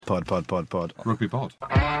Rugby pod.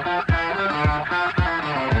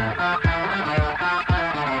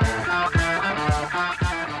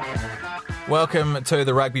 Welcome to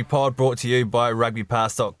the Rugby Pod, brought to you by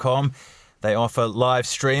rugbypass.com. They offer live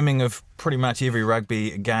streaming of pretty much every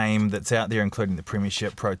rugby game that's out there, including the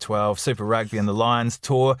Premiership, Pro 12, Super Rugby and the Lions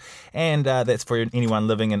Tour, and that's for anyone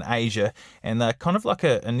living in Asia. And they're kind of like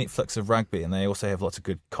a Netflix of rugby, and they also have lots of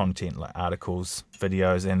good content like articles,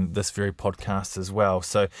 videos, and this very podcast as well.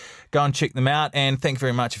 So go and check them out, and thank you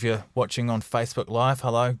very much if you're watching on Facebook Live.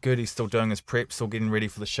 Hello, Goody's still doing his prep, still getting ready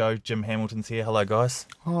for the show. Jim Hamilton's here. Hello, guys.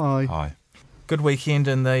 Hi. Hi. Good weekend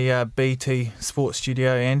in the BT Sports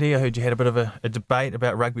Studio, Andy. I heard you had a bit of a debate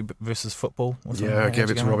about rugby versus football. Yeah, I gave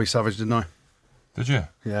it to Robbie Savage, didn't I? Did you?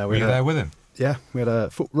 Yeah, Were you there with him? Yeah, we had a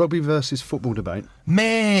rugby versus football debate.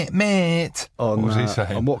 Mate. On, What was he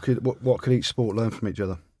saying? on what could each sport learn from each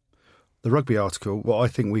other. The rugby article, what I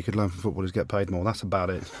think we could learn from football is get paid more. That's about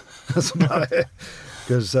it. That's about it.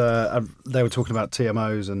 Because they were talking about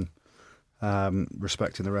TMOs and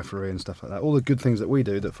respecting the referee and stuff like that. All the good things that we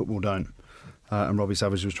do that football don't. And Robbie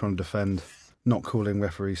Savage was trying to defend not calling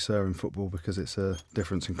referees sir in football because it's a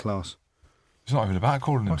difference in class. It's not even about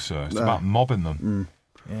calling them sir. It's about mobbing them.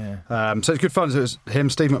 Yeah. So it's good fun. So it was him,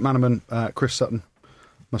 Steve McManaman, Chris Sutton,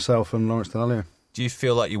 myself and Lawrence Delalio. Do you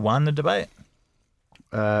feel like you won the debate?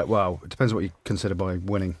 Well, it depends what you consider by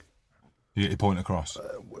winning. You get your point across.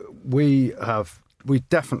 We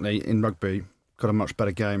definitely in rugby got a much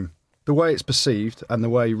better game. The way it's perceived and the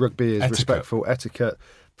way rugby is respectful, etiquette,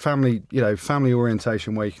 family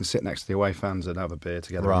orientation, where you can sit next to the away fans and have a beer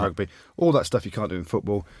together in rugby. All that stuff you can't do in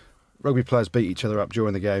football. Rugby players beat each other up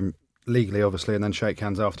during the game, legally obviously, and then shake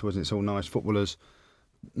hands afterwards. And it's all nice. Footballers,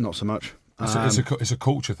 not so much. It's a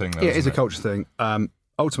culture thing, though. Yeah, it is a culture thing.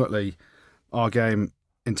 Ultimately, our game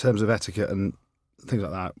in terms of etiquette and things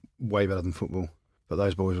like that, way better than football. But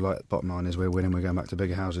those boys are like, bottom line is we're winning, we're going back to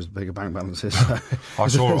bigger houses, bigger bank balances. I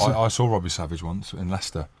saw Robbie Savage once in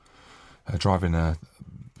Leicester, driving a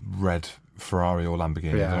red Ferrari or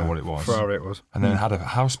Lamborghini, I don't know what it was. Ferrari it was. And then had a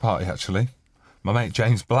house party, actually. My mate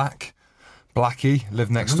James Blackie,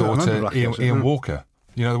 lived next door to Blackie, Ian Walker.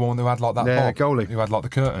 You know the one who had like that bob? goalie. Who had like the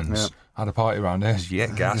curtains. Yeah. Had a party around there. Yeah,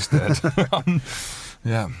 gassed it.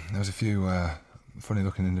 Yeah, there was a few funny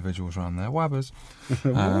looking individuals around there. Wabbers.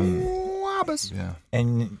 Wabbers. Yeah.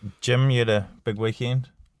 And Jim, you had a big weekend.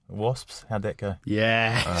 Wasps, how'd that go?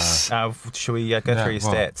 Yes. Shall we go through your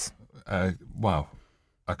stats? Well,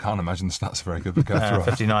 I can't imagine the stats are very good, but go through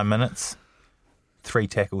 59 minutes, 3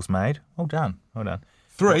 tackles made. Well done.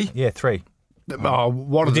 3? Yeah, 3.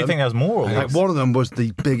 One of Do you them, think that was more or less? one of them was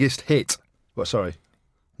the biggest hit. Well, sorry.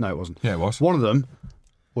 No, it wasn't. Yeah, it was. One of them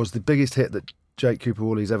was the biggest hit that Jake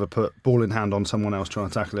Cooper-Woolley's ever put ball in hand on someone else trying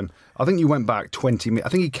to tackle him. I think you went back 20 minutes. I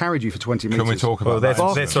think he carried you for 20 metres. Can we talk about that's that?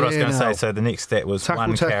 what I was going to say. So the next stat was Tackle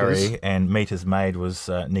 1 tackers. carry and metres made was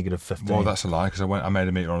negative 15. Well, that's a lie, because I made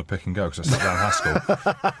a metre on a pick and go because I sat down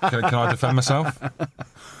Haskell. Can I defend myself? Can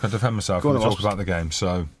I defend myself and talk about the game?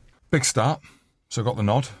 So, big start. So I got the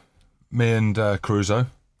nod. Me and Crusoe.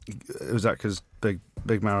 Was that because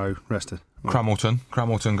Big Marrow rested?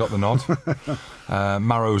 Cramilton got the nod.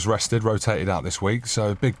 Marrow's rested, rotated out this week,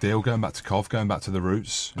 so big deal. Going back to Cov, going back to the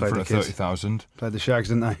roots in Played front the of kids. 30,000. Played the Shags,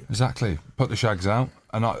 didn't they? Exactly. Put the shags out,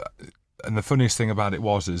 and the funniest thing about it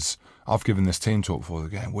is I've given this team talk before the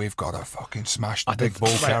game. We've got to fucking smash the big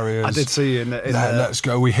ball carriers. I did see you in the let's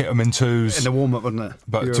go. We hit them in twos. in the warm up, wasn't it?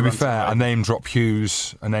 But to be fair, I name drop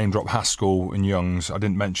Hughes, I name drop Haskell and Youngs. I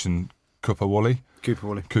didn't mention Cooper-Woolley.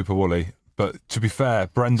 But to be fair,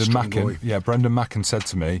 Brendan Mackin said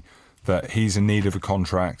to me that he's in need of a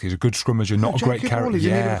contract. He's a good scrummager, not a great character. He's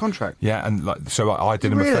in need of a contract. Yeah, and so I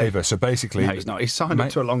did him a favour. So basically, No, he's not. He's signed up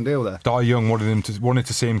to a long deal there. Di Young wanted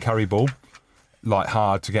to see him carry ball like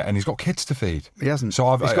hard to get, and he's got kids to feed. He hasn't.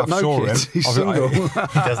 So he's got no saw kids. him. He's single. He doesn't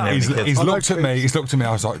have any kids. He's looked at me. He's looked at me.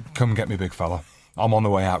 I was like, "Come and get me, big fella. I'm on the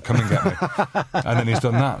way out. Come and get me." And then he's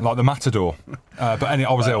done that, like the Matador. But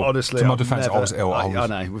I was ill. Honestly, to my defence, I was ill. I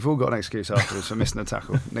know. We've all got an excuse afterwards for missing a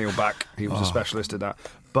tackle. Neil Back, he was a specialist at that.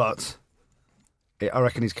 But I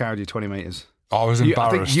reckon he's carried you 20 metres. I was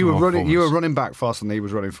embarrassed. I think you were running back faster than he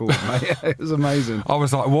was running forward, mate. It was amazing. I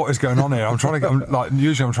was like, "What is going on here?" I'm trying to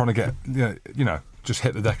usually I'm trying to get just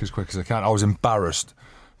hit the deck as quick as I can. I was embarrassed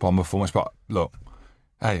by my performance, but look,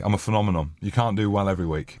 hey, I'm a phenomenon. You can't do well every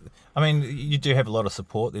week. I mean, you do have a lot of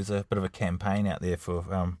support. There's a bit of a campaign out there for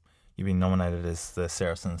you've been nominated as the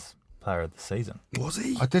Saracens Player of the Season. Was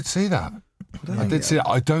he? I did see that. I did see that.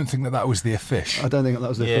 I don't think that was the official. I don't think that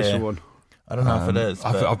was the official one. I don't know if it is.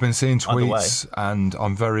 I've been seeing tweets, and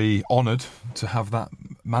I'm very honoured to have that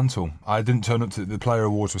mantle. I didn't turn up to the Player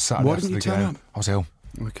Awards was Saturday after the game. Why didn't you turn up? I was ill.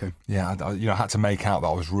 Okay. Yeah, I had to make out that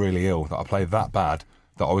I was really ill, that I played that bad,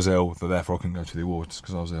 that I was ill, that therefore I couldn't go to the awards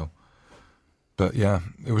because I was ill. But yeah,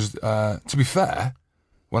 it was, to be fair,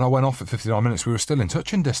 when I went off at 59 minutes, we were still in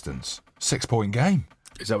touching distance. 6-point game.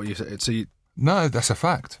 Is that what you said? So no, that's a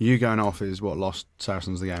fact. You going off is what lost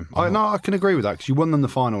Saracens the game. I can agree with that because you won them the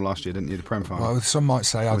final last year, didn't you? The Prem final. Well, some might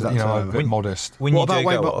say I'm a bit modest. When what you about do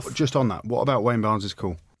Wayne go off, just on that, what about Wayne Barnes'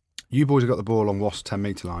 call? You boys have got the ball on Wasps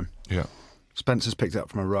 10-metre line. Yeah. Spencer's picked it up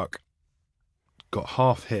from a ruck, got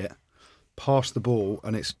half hit, passed the ball,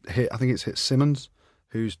 and it's hit. I think it's hit Simmons,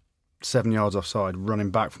 who's 7 yards offside,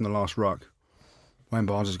 running back from the last ruck. Wayne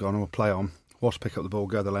Barnes has gone, play on. Wasps pick up the ball,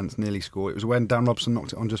 go the length, nearly score. It was when Dan Robson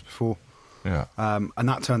knocked it on just before. Yeah. And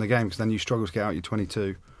that turned the game because then you struggle to get out your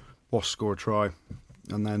 22. Wasps score a try,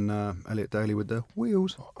 and then Elliot Daly with the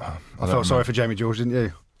wheels. I felt sorry for Jamie George, didn't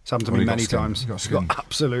you? It's happened to me many times. He got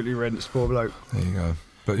absolutely rinsed, poor bloke. There you go.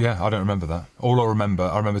 But yeah, I don't remember that. All I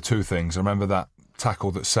remember two things. I remember that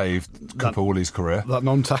tackle that saved Cooper Woolley's career. That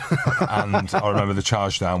non-tackle. And I remember the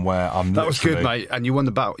charge down where That was good, mate. And you won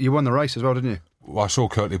the battle. You won the race as well, didn't you? Well, I saw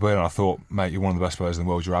Curtly Beale and I thought, mate, you're one of the best players in the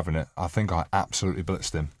world. You're having it. I think I absolutely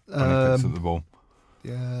blitzed him when he picked up the ball.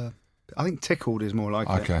 Yeah. I think tickled is more like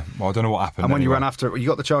it. Okay. Well, I don't know what happened. And when you ran after it, you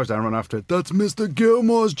got the charge down and ran after it. That's Mr.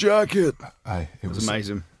 Gilmore's jacket. Hey, it was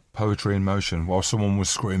amazing. Poetry in motion while someone was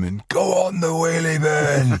screaming, "Go on the wheelie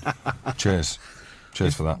bin!" Cheers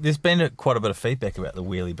for that. There's been quite a bit of feedback about the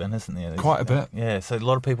wheelie bin, hasn't there? Quite a bit. Yeah, so a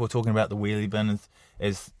lot of people are talking about the wheelie bin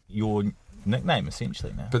as your nickname,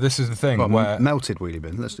 essentially, now. But this is the thing where... Melted wheelie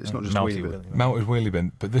bin. It's not just wheelie bin. Melted wheelie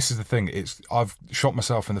bin. But this is the thing. I've shot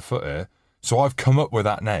myself in the foot here, so I've come up with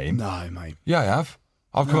that name. No, mate. Yeah, I have.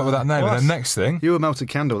 I've come up with that name. And the next thing... You were Melted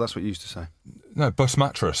Candle, that's what you used to say. No, Bus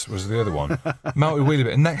Mattress was the other one. Melted wheelie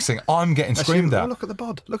bin. And next thing, I'm getting screamed at. Oh, look at the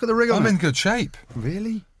bod. Look at the rig on I'm it. in good shape.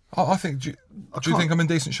 Really? I think... Do you think I'm in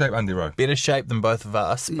decent shape, Andy Rowe? Better shape than both of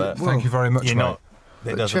us, but... Thank you very much, you're mate. not.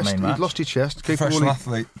 That doesn't mean much. You've lost your chest. Professional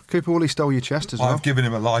athlete. Cooper Woolley stole your chest as well. I've given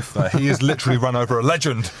him a life there. He has literally run over a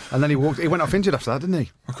legend. And then he went off injured after that, didn't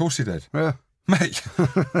he? Of course he did. Yeah. Mate,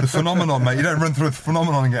 the phenomenon, mate. You don't run through the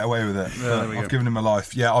phenomenon and get away with it. Yeah, I've given him a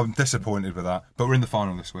life. Yeah, I'm disappointed with that. But we're in the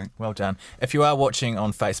final this week. Well done. If you are watching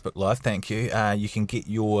on Facebook Live, thank you. You can get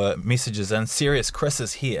your messages in. Serious Chris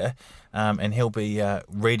is here, and he'll be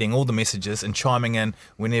reading all the messages and chiming in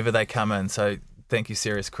whenever they come in. So thank you,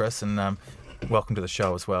 Serious Chris, and welcome to the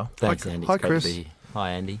show as well. Thanks, Andy. Hi, Chris.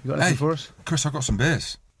 Hi, Andy. You got anything for us? Chris, I've got some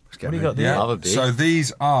beers. What do you got there? Love a beer. So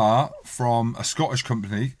these are from a Scottish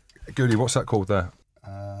company. Goody, what's that called there?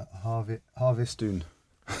 Harvestoon.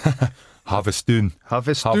 Harvestoon.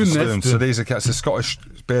 Harvestoon. So it's a Scottish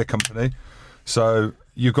beer company. So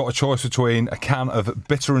you've got a choice between a can of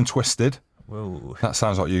Bitter and Twisted. Whoa. That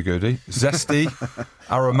sounds like you, Goody. Zesty,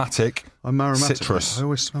 aromatic, I'm aromatic. citrus. I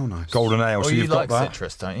always smell nice. Golden ale. Oh, so you you've got like that.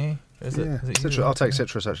 citrus, don't you? Is it Citrus. you? I'll take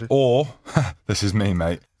citrus, actually. Or, this is me,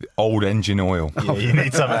 mate, the old engine oil. Yeah, you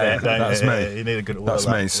need some of that, don't That's you? me. Yeah, you need a good oil. That's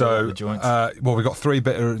me. So, the joints. well, we've got 3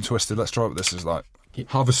 Bitter and Twisted. Let's try what this is like.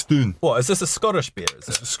 Harvestoon. What, is this a Scottish beer? Is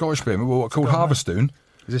It's it? a Scottish beer. Well, called Harvestoon.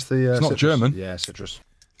 Is this the It's not citrus? German. Yeah, citrus.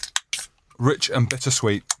 Rich and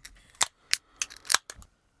bittersweet.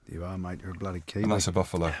 You are, mate. You're a bloody Kiwi. And that's a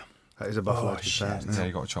buffalo. That is a buffalo. Oh, to be shit. fair. Yeah,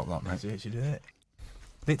 you got to chop that, mate. Did you do it?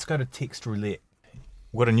 Let's go to text roulette.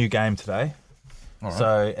 We've got a new game today. All right.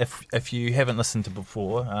 So if you haven't listened to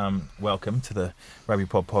before, welcome to the Rugby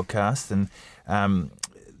Pod podcast. And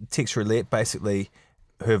text roulette, basically,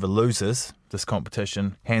 whoever loses this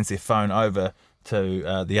competition hands their phone over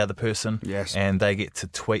to the other person. Yes. And they get to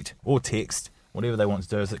tweet or text, whatever they want to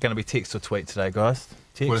do. Is it going to be text or tweet today, guys?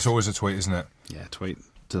 Text? Well, it's always a tweet, isn't it? Yeah, tweet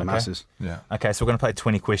to the Okay. masses. Yeah. Okay, so we're going to play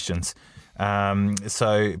 20 questions.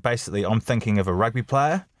 So basically, I'm thinking of a rugby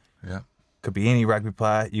player. Yeah. Could be any rugby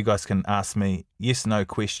player. You guys can ask me yes/no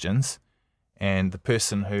questions, and the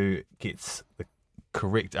person who gets the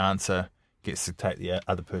correct answer gets to take the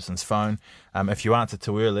other person's phone. If you answer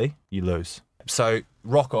too early, you lose. So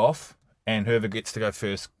rock off, and whoever gets to go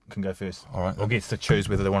first can go first. All right. Or gets to choose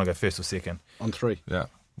whether they want to go first or second. On 3. Yeah.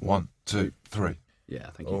 1, 2, 3. Yeah,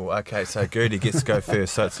 thank you. Oh, okay. So Goody gets to go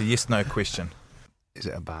first. So it's a yes/no question. Is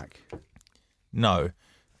it a back? No.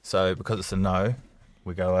 So because it's a no,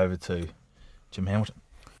 we go over to Jim Hamilton.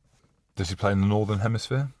 Does he play in the Northern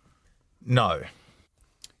Hemisphere? No.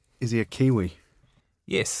 Is he a Kiwi?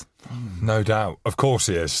 Yes. No doubt. Of course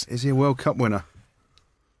he is. Is he a World Cup winner?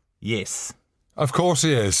 Yes. Of course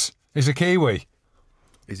he is. He's a Kiwi.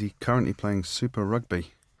 Is he currently playing Super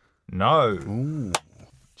Rugby? No. Ooh.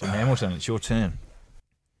 Jim Hamilton, it's your turn.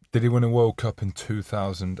 Did he win a World Cup in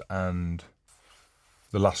 2000 and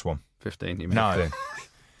the last one? 15, you mean? No. 15.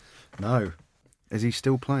 No. Is he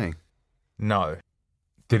still playing? No.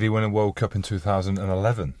 Did he win a World Cup in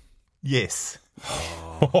 2011? Yes.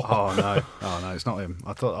 Oh no, it's not him.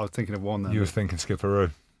 I was thinking of one then. You were thinking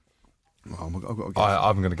Skipperoo. Oh, I've got to guess.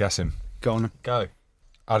 I'm going to guess him. Go on. Go.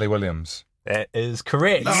 Ali Williams. That is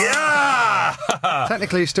correct. Yeah!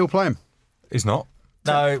 Technically, he's still playing. He's not.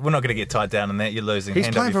 No, we're not going to get tied down on that. You're losing. He's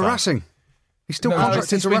Hand playing up for your phone. Racing. He's still No, contracted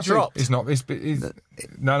he's to been Racing. dropped. He's not.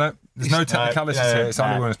 No. There's no technicalities here. It's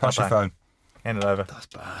Ali Williams. Pass your phone. Hand it over. That's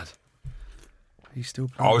bad. He's still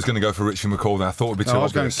playing. I was going to go for Richie McCall then. I thought it would be too I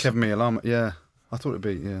was obvious. going Kevin Mialama. Yeah, I thought it'd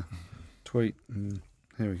be, tweet.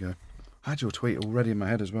 Here we go. I had your tweet already in my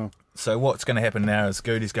head as well. So what's going to happen now is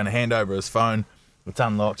Goody's going to hand over his phone. It's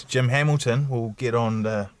unlocked. Jim Hamilton will get on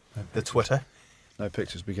the Twitter. No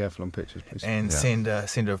pictures. Be careful on pictures, please. And send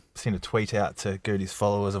a tweet out to Goody's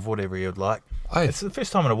followers of whatever you'd like. Hey. It's the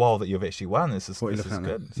first time in a while that you've actually won. This is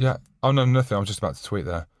good. Yeah. Oh, no, nothing. I was just about to tweet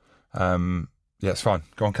there. Yeah, it's fine.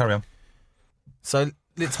 Go on, carry on. So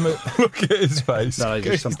let's move. Look at his face. No,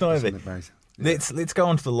 just It's not something over. Let's go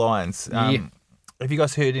on to the Lions. Have you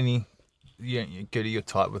guys heard any? Goody, you're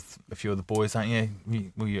tight with a few of the boys, aren't you?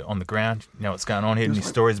 You're on the ground. You know what's going on. Heard any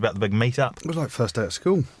stories about the big meet-up? It was like first day at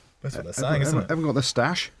school. That's what they're saying, isn't it? Haven't got the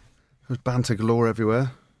stash. There's banter galore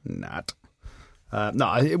everywhere. Not.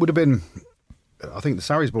 No, it would have been. I think the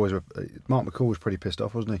Sarries boys were. Mark McCall was pretty pissed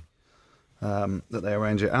off, wasn't he? That they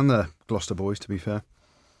arranged it, and the Gloucester boys, to be fair.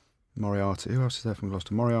 Moriarty. Who else is there from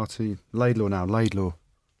Gloucester? Moriarty. Laidlaw now. Laidlaw.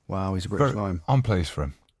 Wow, he's a British Lion. I'm pleased for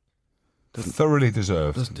him. Thoroughly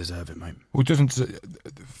deserved. Doesn't deserve it, mate. Well, doesn't.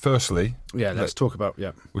 Firstly, let's talk about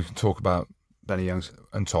we can talk about Benny Youngs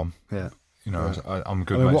and Tom. Yeah, you know, I'm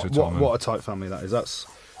good mates with Tom. What a tight family that is. That's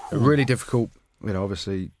really difficult. You know,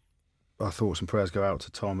 obviously, our thoughts and prayers go out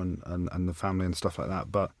to Tom and the family and stuff like that.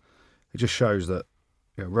 But it just shows that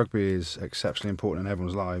rugby is exceptionally important in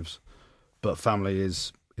everyone's lives, but family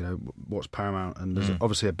is what's paramount. And there's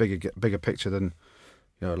obviously a bigger picture than.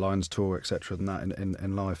 A Lions tour, etc., than that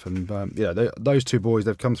in life. And, those two boys,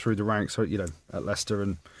 they've come through the ranks, at Leicester.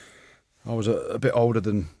 And I was a bit older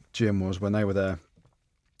than Jim was when they were there.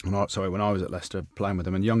 When I was at Leicester playing with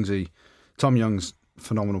them. And Tom Young's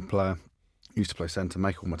phenomenal player. Used to play centre,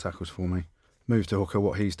 make all my tackles for me. Moved to hooker,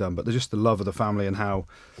 what he's done. But they're just the love of the family and how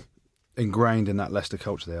ingrained in that Leicester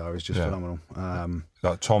culture they are is just phenomenal.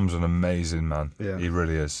 Tom's an amazing man. Yeah. He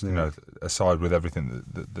really is. Yeah. Aside with everything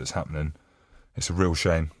that's happening, it's a real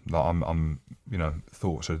shame. Like I'm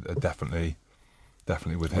thoughts are definitely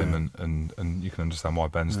with him, and you can understand why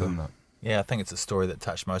Ben's done that. Yeah, I think it's a story that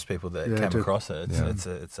touched most people that came across it.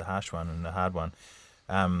 It's a harsh one and a hard one.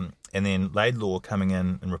 And then Laidlaw coming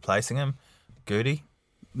in and replacing him, Goody.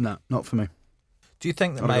 No, not for me. Do you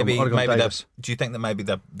think that maybe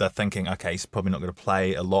they're thinking, okay, he's probably not going to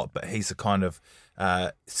play a lot, but he's a kind of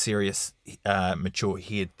serious, mature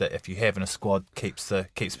head that if you have in a squad keeps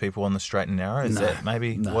people on the straight and narrow? Is that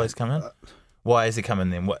maybe why he's coming? Why is he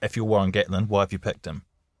coming then? If you're Warren Gatland, why have you picked him?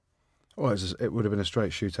 Well, it would have been a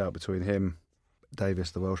straight shootout between him,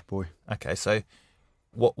 Davis, the Welsh boy. Okay, so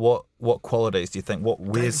what qualities do you think?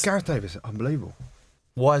 Gareth Davis, unbelievable.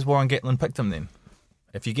 Why has Warren Gatland picked him then?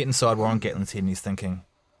 If you get inside Warren Gatland's head and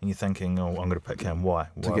you're thinking, oh, I'm going to pick him. Why?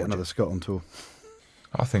 To get another Scot on tour.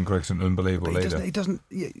 I think Greg's an unbelievable leader. He doesn't.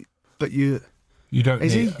 But you don't.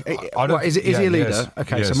 Is need, he? Is he a leader? Yes,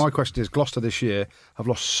 Okay, so my question is: Gloucester this year have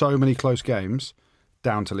lost so many close games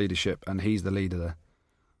down to leadership, and he's the leader there.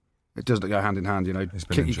 It doesn't go hand in hand,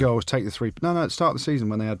 Kick your goals, take the 3. No, at the start of the season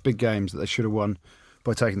when they had big games that they should have won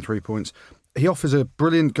by taking 3 points. He offers a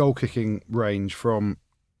brilliant goal kicking range from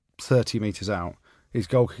 30 metres out. His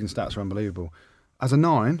goal kicking stats are unbelievable. As a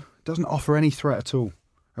 9, doesn't offer any threat at all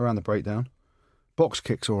around the breakdown. Box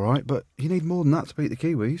kicks all right, but you need more than that to beat the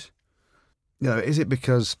Kiwis. Is it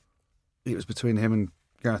because it was between him and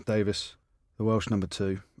Gareth Davis, the Welsh number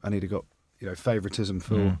 2, and he'd have got favouritism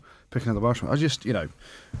for picking another Welshman?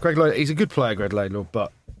 Greg Laidlaw, he's a good player, Greg Laidlaw,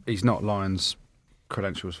 but he's not Lions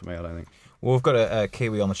credentials for me, I don't think. Well, we've got a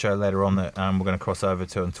Kiwi on the show later on that we're going to cross over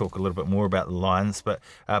to and talk a little bit more about the Lions. But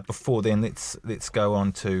before then, let's go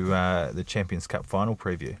on to the Champions Cup final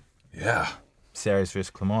preview. Yeah. Sarries versus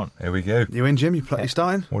Clermont. Here we go. You in, Jim? You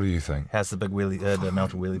starting? What do you think? How's the big wheelie, the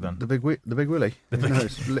melted wheelie bun? The big willy?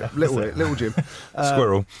 Little Jim.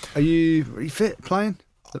 Squirrel. Are you fit playing?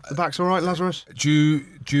 The back's all right, Lazarus? Do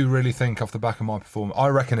you really think off the back of my performance? I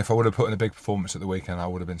reckon if I would have put in a big performance at the weekend, I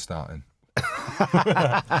would have been starting.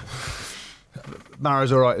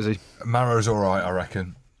 Marrow's all right, is he? Marrow's all right, I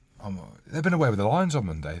reckon. They've been away with the Lions on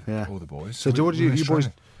Monday, all the boys. So what did you boys...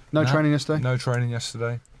 No training yesterday? No training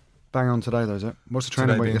yesterday. Bang on today, though, is it? What's the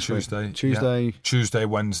training week this Tuesday, week? Tuesday. Yeah. Tuesday,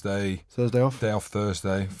 Wednesday. Thursday off? Day off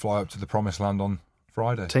Thursday. Fly up to the Promised Land on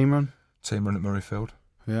Friday. Team run? Team run at Murrayfield.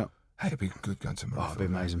 Yeah. Hey, it'd be good going to Murrayfield. Oh, it'd be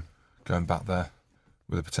amazing. Going back there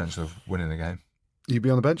with the potential of winning the game. You'd be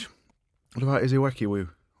on the bench? What about Iziweki Wu?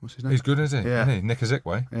 What's his name? He's good, isn't he? Yeah. Isn't he? Nick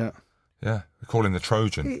Ezekwe. Yeah. Yeah. We call him the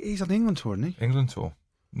Trojan. He's on the England tour, isn't he? England tour.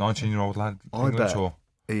 19-year-old lad. England tour.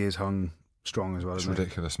 He is hung strong as well, It's isn't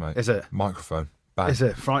ridiculous, mate. Is it? Microphone. Bang. Is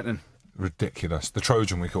it? Frightening. Ridiculous. The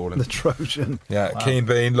Trojan, we call him. The Trojan. Yeah, wow. Keen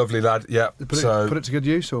bean, lovely lad. Yeah. Put it to good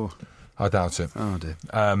use, or? I doubt it. Oh, dear.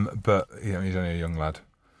 But, he's only a young lad.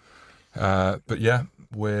 But, yeah,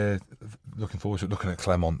 we're looking forward to it. Looking at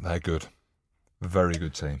Clermont, they're good. Very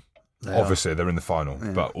good team. Obviously, they're in the final,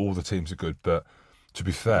 but all the teams are good. But to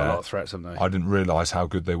be fair, a lot of threats, haven't they? I didn't realise how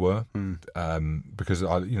good they were because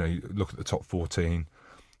you look at the top 14.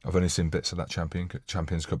 I've only seen bits of that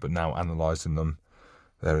Champions Cup, but now analysing them,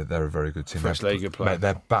 they're a very good team. Fritz Lee, good player.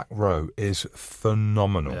 Their back row is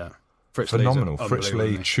phenomenal. Yeah. Phenomenal. Fritz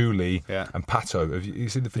Lee, Chuli, and Pato. Have you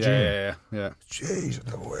seen the Virginia? Yeah. Jeez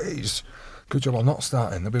Louise. Good job I'm not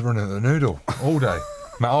starting. They'll be running the noodle all day.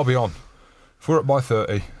 Mate, I'll be on. If we're up by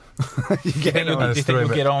 30... you think you'll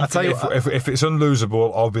get on? If it's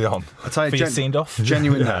unlosable, I'll be on. I tell you, send off.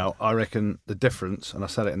 Genuine now, I reckon the difference, and I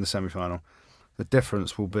said it in the semi-final, the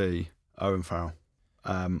difference will be Owen Farrell.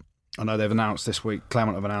 I know they've announced this week,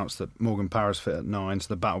 Clermont have announced that Morgan Parra's fit at 9, so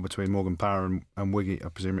the battle between Morgan Parra and Wiggy, I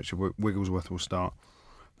presume Richard Wigglesworth will start.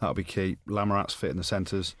 That'll be key. Lamarat's fit in the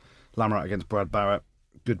centres. Lamarat against Brad Barrett.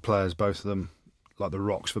 Good players, both of them, like the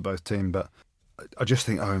rocks for both teams, but I just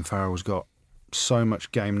think Owen Farrell's got so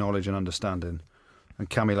much game knowledge and understanding, and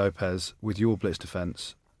Cami Lopez, with your blitz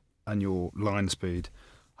defence and your line speed,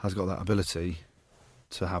 has got that ability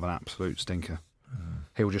to have an absolute stinker.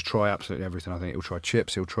 He'll just try absolutely everything. I think he'll try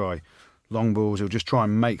chips, he'll try long balls, he'll just try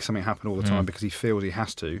and make something happen all the time because he feels he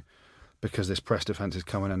has to, because this press defence is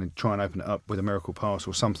coming in and try and open it up with a miracle pass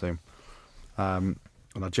or something. And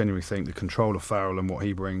I genuinely think the control of Farrell and what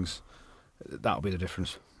he brings, that'll be the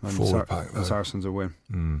difference. And forward pack, and Saracens will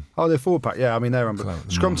win. Oh, they're forward pack. Yeah, I mean, they're on.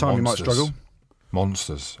 Scrum time, you might struggle.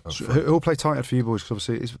 Monsters. Who'll play tight for you boys? Because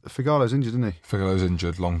obviously, Figalo's injured, isn't he? Figalo's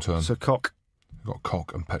injured long term. So Koch. You've got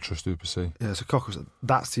Koch and Petros Duplessis. Yeah, so Koch.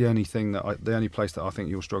 That's the only thing the only place that I think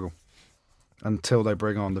you'll struggle until they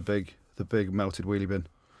bring on the big melted wheelie bin,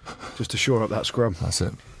 just to shore up that scrum. That's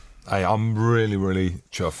it. Hey, I'm really, really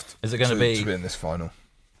chuffed. Is it going to be in this final?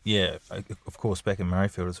 Yeah, of course, back in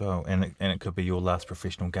Murrayfield as well, and it could be your last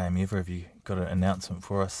professional game ever. Have you got an announcement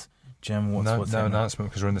for us, Jim? No announcement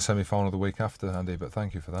because we're in the semi-final the week after, Andy. But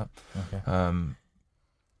thank you for that. Okay.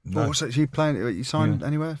 No. What's that? You playing? You signed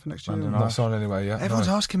anywhere for next year? Not signed anywhere yet. Everyone's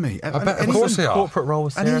asking me. I bet, of course they are. Corporate role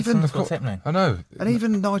with Saracens. What's happening? I know. And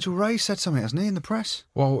even Nigel Ray said something, hasn't he, in the press?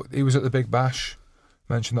 Well, he was at the Big Bash.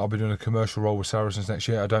 Mentioned that I'll be doing a commercial role with Saracens next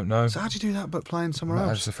year. I don't know. So how do you do that but playing somewhere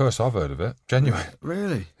else? It's the first I've heard of it. Genuine.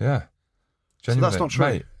 Really? Yeah. Genuinely. So that's not true.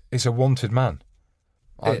 Mate, it's a wanted man.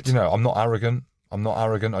 I'm not arrogant.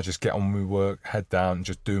 I just get on with work, head down, and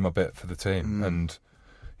just do my bit for the team. And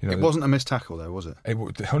it wasn't a missed tackle, though, was it?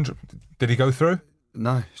 Did he go through?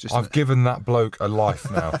 No. It's just I've given that bloke a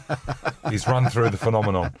life now. He's run through the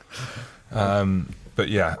phenomenon. But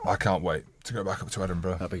yeah, I can't wait to go back up to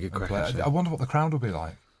Edinburgh. That'd be a good crack. I wonder what the crowd will be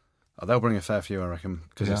like. Oh, they'll bring a fair few, I reckon,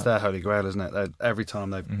 because it's their holy grail, isn't it? Every time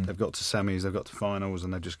they've got to semis, they've got to finals,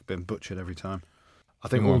 and they've just been butchered every time. I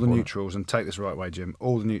think all the neutrals, and take this the right way, Jim,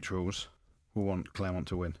 all the neutrals will want Clermont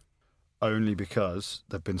to win, only because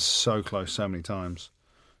they've been so close so many times.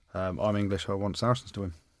 I'm English, I want Saracens to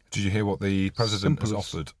win. Did you hear what the president has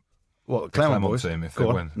offered? What, Clermont boys? Team if they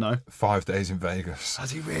win? No. 5 days in Vegas.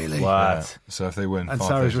 Has he really? What? Yeah. So if they win, and 5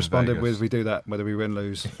 Sarri's days responded in Vegas. with, we do that whether we win,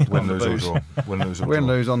 lose, win, lose or draw. Win, lose or win, draw.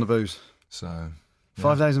 lose on the booze. So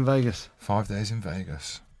 5 days in Vegas. 5 days in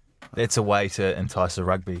Vegas. It's a way to entice a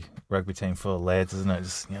rugby team full of lads, isn't it?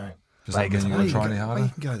 Just Vegas. You got to try any harder. Well, you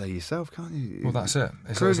can go there yourself, can't you? Well, that's it.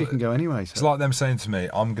 Clearly, you can go anyway. So. It's like them saying to me,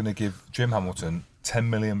 "I'm going to give Jim Hamilton £10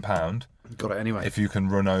 million." Got it anyway. If you can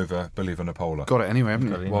run over Billy Vunipola. Got it anyway,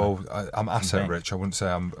 haven't you? Well, I'm asset rich. I wouldn't say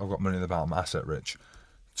I've got money in the bank. I'm asset rich.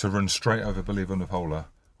 To run straight over Billy Vunipola,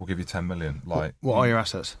 we'll give you 10 million. Like, what are your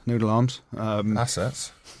assets? Noodle arms.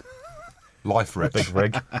 Assets. Life rich. Big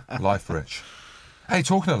rig. Life rich. Hey,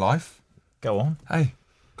 talking of life. Go on. Hey,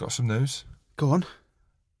 got some news. Go on.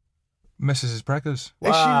 Mrs. is preggers.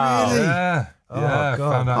 Wow. Is she really? Yeah. Oh, yeah.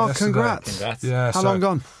 God. Found out yesterday. Congrats. Yeah. How long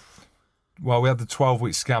gone? Well, we had the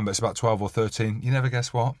 12-week scan, but it's about 12 or 13. You never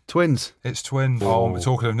guess what? Twins. It's twins. Oh, we're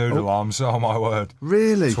talking of noodle arms. Oh, my word.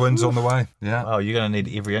 Really? Twins on the way. Yeah. Oh, you're going to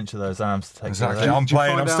need every inch of those arms to take Exactly. care of I'm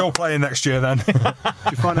playing. I'm still playing next year then. Did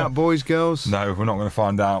you find out boys, girls? No, we're not going to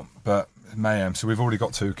find out, but mayhem. So we've already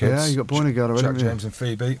got 2 kids. Yeah, you got boy and a girl already. Jack James and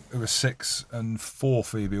Phoebe, who are 6 and 4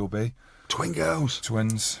 Phoebe will be. Twin girls.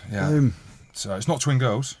 Twins, yeah. Boom. So it's not twin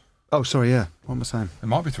girls. Oh, sorry, yeah. What am I saying? It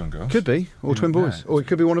might be twin girls. Could be. Or twin boys. Yeah. Or it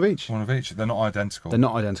could be one of each. One of each. They're not identical. They're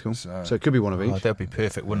not identical. So it could be one of each. Oh, that'd be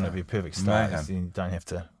perfect, wouldn't it? Be perfect start. Mayhem. You don't have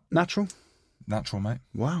to. Natural? Natural, mate.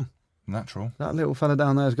 Wow. Natural. That little fella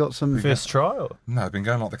down there has got some... First try? Or? No, I've been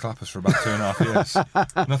going like the clappers for about 2.5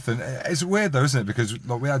 years. Nothing. It's weird though, isn't it? Because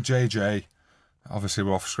like, we had JJ. Obviously,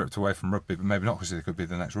 we're off script away from rugby, but maybe not because they could be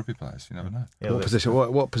the next rugby players. You never know. Yeah, What position?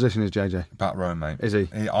 What position is JJ? Back row, mate. Is he?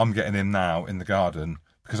 I'm getting him now in the garden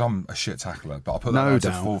because I'm a shit tackler, but I'll put that No down to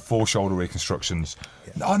doubt. four shoulder reconstructions.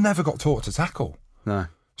 I never got taught to tackle. No.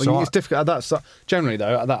 Well, So it's difficult. Generally,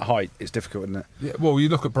 though, at that height, it's difficult, isn't it? Yeah, well, you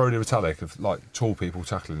look at Brody Retallick of like tall people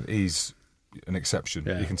tackling. He's an exception.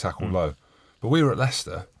 Yeah. He can tackle low. But we were at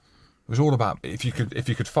Leicester. It was all about if you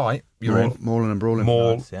could fight, you're in. Mauling and brawling.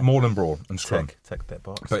 Maul yeah. and brawl and scrum. Tick that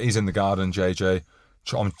box. But he's in the garden, JJ.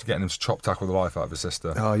 I'm getting him to chop tackle the life out of his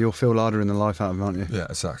sister. Oh, you're Phil Larder in the life out of him, aren't you? Yeah,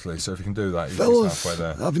 exactly. So if you can do that, he's Fellas, halfway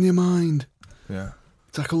there. have in your mind. Yeah,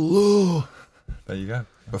 Tackle low. there you go.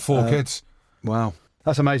 But 4 kids. Wow.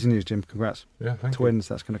 That's amazing news, Jim. Congrats. Yeah, thank Twins,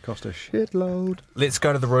 that's going to cost a shitload. Let's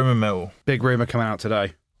go to the rumour mill. Big rumour coming out today.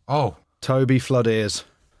 you. Oh, Toby Flood ears.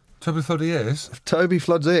 Toby Flood he is. Toby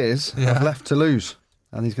Flood's ears Yeah. have left Toulouse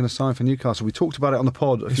and he's going to sign for Newcastle. We talked about it on the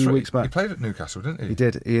pod a few weeks back. He played at Newcastle, didn't he? He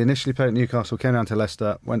did. He initially played at Newcastle, came down to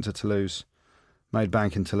Leicester, went to Toulouse, made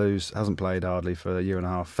bank in Toulouse, hasn't played hardly for a year and a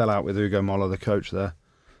half, fell out with Hugo Moller, the coach there,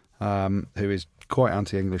 who is quite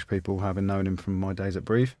anti-English, people, having known him from my days at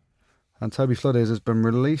Brive. And Toby Flooders has been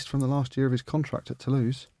released from the last year of his contract at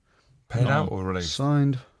Toulouse. Paid out or released?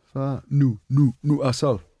 Signed for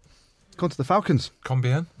Newcastle. Gone to the Falcons.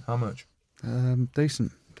 Combien? How much?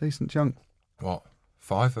 Decent chunk. What?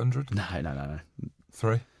 500? No.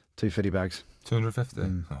 3? 250 bags.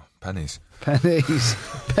 250? Oh, pennies. Pennies.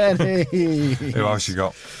 Who else you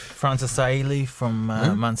got? Francis Ailey from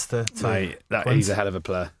Munster. Mate, Quins. he's a hell of a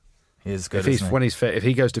player. He is good, If he's, isn't he? when he's fit, if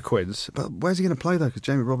he goes to Quids, but where's he going to play though? Because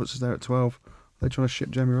Jamie Roberts is there at 12. Are they trying to ship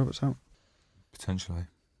Jamie Roberts out? Potentially.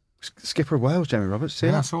 Skipper of Wales, Jamie Roberts. See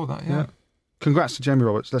Yeah, I that? saw that, yeah. Congrats to Jamie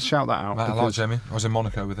Roberts. Let's shout that out. Mate, I like because Jamie. I was in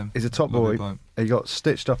Monaco with him. He's a top Lovely boy. bloke. He got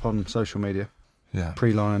stitched up on social media. Yeah.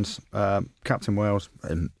 Pre-Lions, Captain Wales,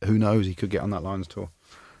 and who knows, he could get on that Lions tour.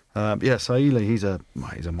 So Ely, he's a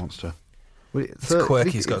monster. He's quirky,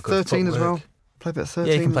 he's got good 13 as footwork. well. Play a bit of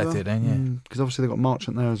 13. Yeah, he can play as well. 13, yeah. Because obviously they've got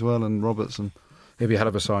Marchant there as well, and Roberts, and he'll be a hell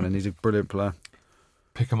of a signing. He's a brilliant player.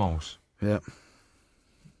 Pick a Moles. Yeah.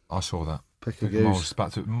 I saw that. Pick a Pick a Moles. goose.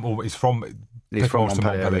 Back to, he's from He's from Moles to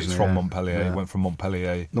Montpellier, He's isn't he? from Yeah. Montpellier. Yeah. He went from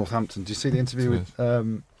Montpellier. Northampton. Did you see the interview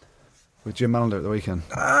with Jim Mallender at the weekend?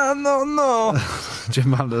 No. Jim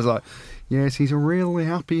Mallender's like, yes, he's really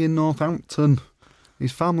happy in Northampton.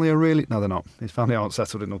 His family are really... No, they're not. His family aren't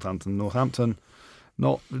settled in Northampton. Northampton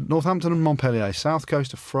and Montpellier, south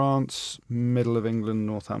coast of France, middle of England,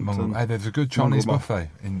 Northampton. Hey, there's a good Chinese Mongol buffet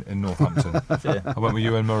in Northampton. Yeah. I went with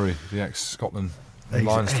Ewan Murray, the ex-Scotland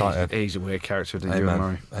Lions tight head. He's a weird character, the Ewan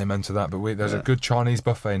Murray. Amen to that. But there's a good Chinese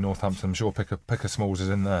buffet in Northampton. I'm sure Picker Smalls is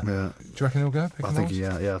in there. Yeah. Do you reckon he'll go? I think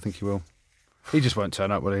I think he will. He just won't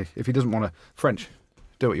turn up, will he? If he doesn't want to... French,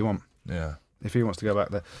 do what you want. Yeah. If he wants to go back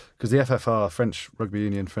there. Because the FFR, French Rugby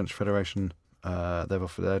Union, French Federation, they've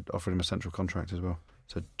offered him a central contract as well.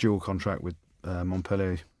 So dual contract with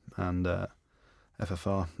Montpellier and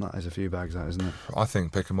FFR. That is a few bags, that, isn't it? I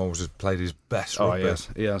think Picker Moles has played his best rugby.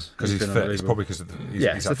 He has. Because he's been fit. It's unbelievable. probably because he's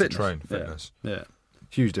it's the had to fitness. train. Fitness. Yeah.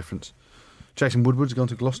 Huge difference. Jason Woodward's gone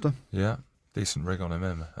to Gloucester. Yeah. Decent rig on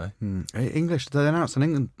him, eh? English, they announced in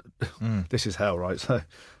England. This is hell, right? So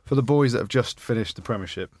for the boys that have just finished the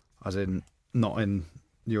Premiership, as in not in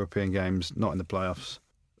European games, not in the playoffs,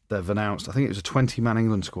 they've announced, I think it was a 20-man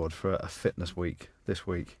England squad for a fitness week this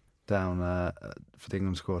week down for the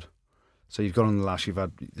England squad. So you've gone on the lash, you've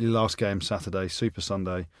had your last game Saturday, Super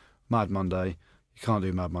Sunday, Mad Monday. You can't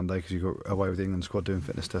do Mad Monday because you got away with the England squad doing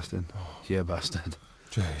fitness testing. Yeah, bastard.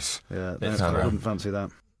 Jeez. Yeah, I wouldn't fancy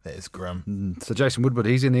that. That is grim. So Jason Woodward,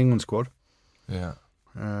 he's in the England squad Yeah.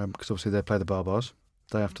 because obviously they play the Barbars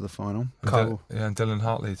day after the final. And Dylan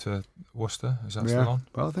Hartley to Worcester. Is that still on?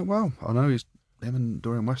 Well, I think, I know him and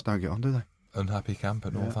Dorian West don't get on, do they? Unhappy camp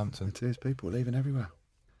at Northampton. It is, people leaving everywhere.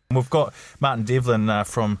 We've got Martin Devlin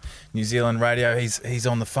from New Zealand Radio. He's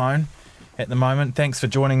on the phone at the moment. Thanks for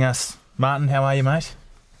joining us, Martin. How are you, mate?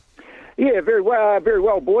 Yeah, very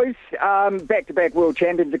well, boys. Back-to-back world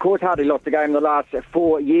champions, of course. Hardly lost a game in the last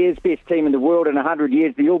 4 years. Best team in the world in 100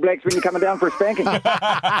 years, the All Blacks, when you're coming down for a spanking.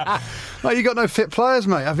 No, you got no fit players,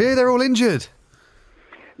 mate, have you? They're all injured.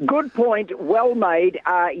 Good point, well made.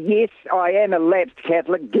 Yes, I am a lapsed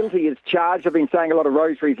Catholic, guilty as charged. I've been saying a lot of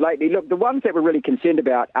rosaries lately. Look, the ones that we're really concerned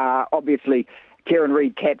about are obviously Kieran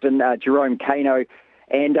Reid, captain, Jerome Kaino,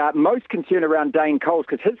 and most concern around Dane Coles,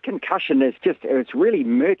 because his concussion is it's really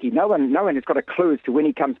murky. No one has got a clue as to when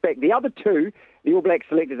he comes back. The other two, the All Black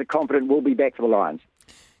selectors are confident will be back for the Lions.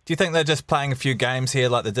 Do you think they're just playing a few games here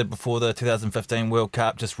like they did before the 2015 World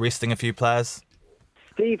Cup, just resting a few players?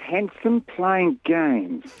 Steve Hansen playing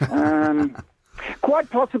games. Quite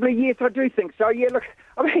possibly, yes, I do think so. Yeah, look,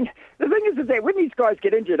 I mean, the thing is that when these guys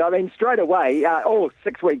get injured, I mean, straight away,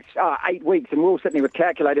 6 weeks, 8 weeks, and we're all sitting there with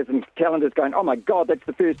calculators and calendars going, oh my God, that's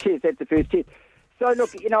the first test. So look,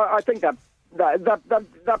 I think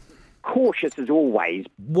they're cautious as always.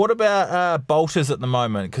 What about bolters at the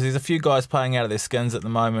moment? Because there's a few guys playing out of their skins at the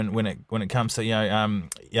moment when it comes to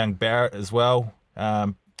young Barrett as well.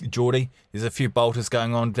 Geordie, there's a few bolters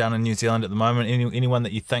going on down in New Zealand at the moment. Anyone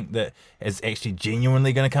that you think that is actually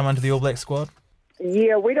genuinely going to come into the All Black squad?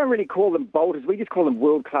 Yeah, we don't really call them bolters. We just call them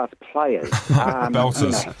world-class players.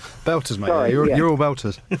 Belters. Belters, mate. Sorry, You're all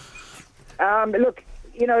belters. Look,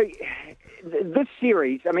 this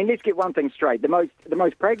series, I mean, let's get one thing straight. The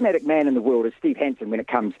most pragmatic man in the world is Steve Hansen when it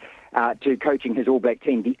comes to coaching his All Black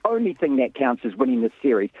team. The only thing that counts is winning this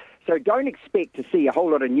series. So don't expect to see a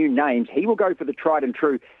whole lot of new names. He will go for the tried and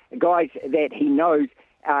true guys that he knows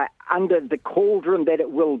under the cauldron that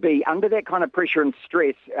it will be, under that kind of pressure and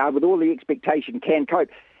stress, with all the expectation, can cope.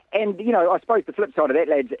 And, I suppose the flip side of that,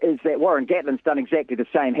 lads, is that Warren Gatland's done exactly the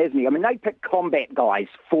same, hasn't he? I mean, they pick combat guys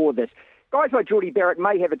for this. Guys like Geordie Barrett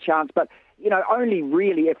may have a chance, but, only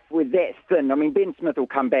really if we're that thin. I mean, Ben Smith will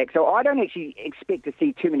come back. So I don't actually expect to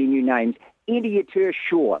see too many new names. Eddie Atur,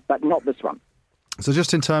 sure, but not this one. So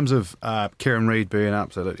just in terms of Kieran Reid being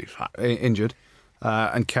absolutely injured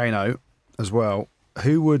and Kaino as well,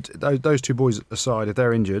 who would, those two boys aside, if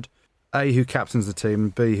they're injured, A, who captains the team,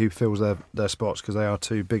 and B, who fills their spots, because they are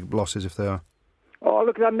two big losses if they are? Oh,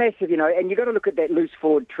 look, they're massive, and you've got to look at that loose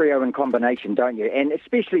forward trio and combination, don't you? And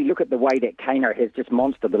especially look at the way that Kaino has just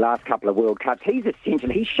monstered the last couple of World Cups. He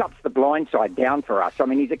shuts the blind side down for us. I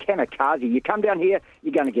mean, he's a kamikaze. You come down here,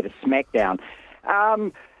 you're going to get a smackdown.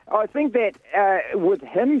 I think that with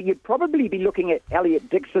him, you'd probably be looking at Elliot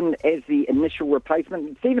Dixon as the initial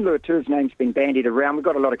replacement. Stephen Luatur's name's been bandied around. We've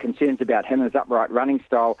got a lot of concerns about him and his upright running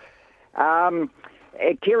style.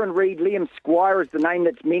 Kieran Reid, Liam Squire is the name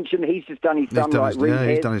that's mentioned. He's just done his thumb like Reid has.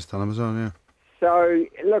 He's done his thumb as well, yeah. So,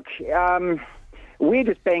 look, we're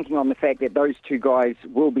just banking on the fact that those two guys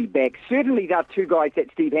will be back. Certainly there are two guys that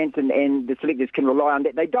Steve Hansen and the selectors can rely on.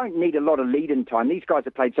 That they don't need a lot of lead-in time. These guys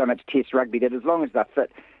have played so much Test rugby that as long as they're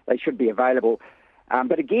fit, they should be available.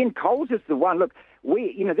 But again, Coles is the one. Look,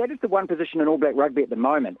 that is the one position in All Black rugby at the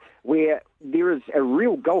moment where there is a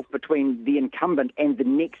real gulf between the incumbent and the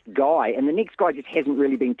next guy, and the next guy just hasn't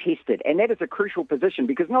really been tested. And that is a crucial position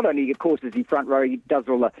because not only, of course, is he front row, he does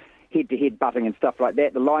all the head-to-head butting and stuff like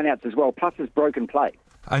that, the line-outs as well, plus his broken play.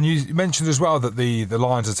 And you mentioned as well that the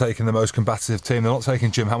Lions are taking the most combative team. They're not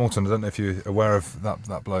taking Jim Hamilton. I don't know if you're aware of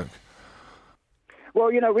that bloke. Well,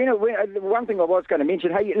 one thing I was going to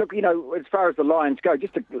mention, hey, look, as far as the Lions go,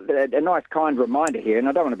 just a nice, kind reminder here, and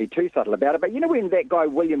I don't want to be too subtle about it, but when that guy,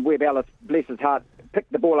 William Webb Ellis, bless his heart,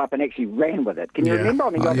 picked the ball up and actually ran with it. Can you remember? I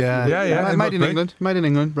mean, Made in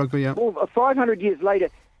England, rugby, yeah. Well, 500 years later,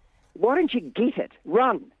 why don't you get it?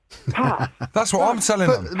 Run. Pass. That's what I'm telling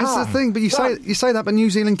them. This is the thing, but you say that, but New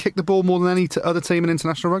Zealand kicked the ball more than any other team in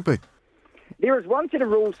international rugby. There is one set of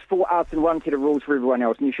rules for us and one set of rules for everyone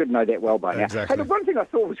else, and you should know that well by now. Exactly. Hey, the one thing I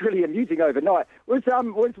thought was really amusing overnight was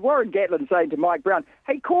Warren Gatland saying to Mike Brown,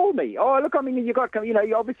 "Hey, call me. Oh, look, I mean,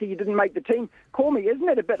 obviously you didn't make the team. Call me." Isn't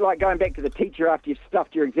it a bit like going back to the teacher after you've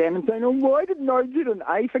stuffed your exam and saying, "Oh, why didn't I get an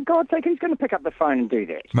A? For God's sake, who's going to pick up the phone and do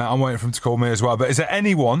that?" Matt, I'm waiting for him to call me as well. But is there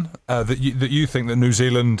anyone that you think that New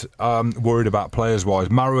Zealand worried about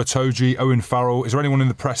players-wise? Maro Itoje, Owen Farrell. Is there anyone in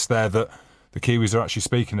the press there that the Kiwis are actually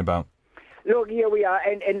speaking about? Look, yeah, we are,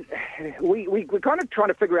 and we're kind of trying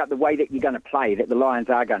to figure out the way that you're going to play, that the Lions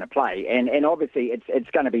are going to play, and obviously it's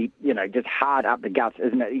going to be, just hard up the guts,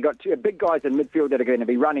 isn't it? You've got two big guys in midfield that are going to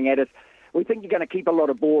be running at us. We think you're going to keep a lot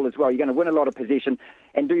of ball as well. You're going to win a lot of possession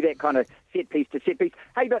and do that kind of set piece to set piece.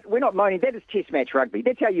 Hey, but we're not moaning. That is Test match rugby.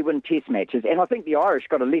 That's how you win Test matches, and I think the Irish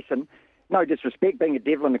got a lesson. No disrespect, being a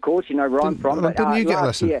devil in the course, Ryan from. Didn't you get a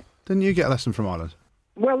lesson? Didn't you get a lesson from Ireland?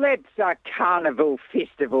 Well, that's a carnival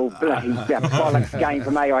festival bloody bollocks game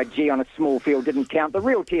from AIG on a small field didn't count. The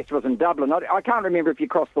real test was in Dublin. I can't remember if you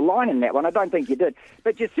crossed the line in that one. I don't think you did.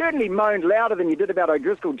 But you certainly moaned louder than you did about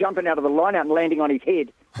O'Driscoll jumping out of the line-out and landing on his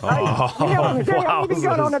head. Oh, hey, how long have you been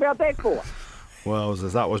going on about that for? Well,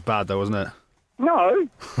 that was bad though, wasn't it? No.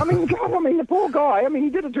 The poor guy, he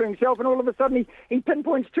did it to himself, and all of a sudden he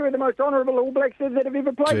pinpoints two of the most honourable All Blacks that have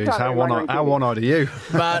ever played. Jeez, how one-eyed are you?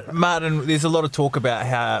 Martin, there's a lot of talk about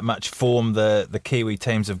how much form the Kiwi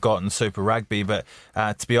teams have got in Super Rugby, but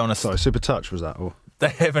to be honest... Sorry, Super Touch was that? Or? They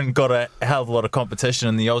haven't got a hell of a lot of competition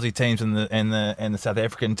in the Aussie teams and the South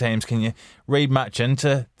African teams. Can you read much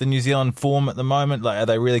into the New Zealand form at the moment? Like, are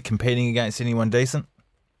they really competing against anyone decent?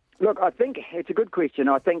 Look, I think it's a good question.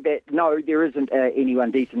 I think that, no, there isn't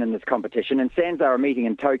anyone decent in this competition. And SANZAAR are meeting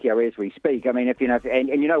in Tokyo as we speak. And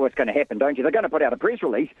you know what's going to happen, don't you? They're going to put out a press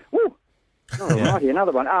release. Woo! Oh, yeah. Righty,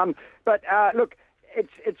 another one. Look,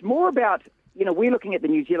 it's more about, we're looking at the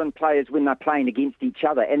New Zealand players when they're playing against each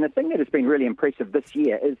other. And the thing that has been really impressive this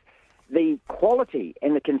year is the quality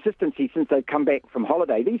and the consistency since they've come back from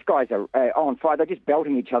holiday. These guys are on fire. They're just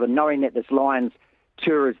belting each other, knowing that this Lions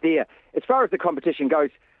tour is there. As far as the competition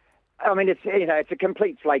goes, it's a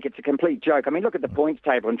complete flake. It's a complete joke. Look at the points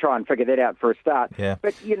table and try and figure that out for a start. Yeah.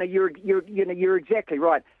 But you're exactly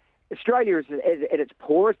right. Australia is at its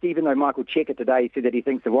poorest, even though Michael Cheika today said that he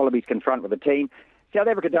thinks the Wallabies can front with a team. South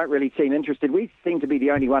Africa don't really seem interested. We seem to be the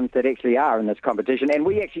only ones that actually are in this competition, and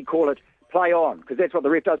we actually call it play on, because that's what the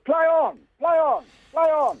ref does. Play on, play on, play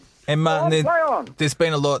on. And Martin, there's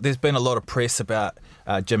been a lot of press about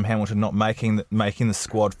Jim Hamilton not making the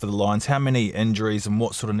squad for the Lions. How many injuries and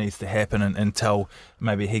what sort of needs to happen until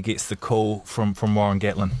maybe he gets the call from Warren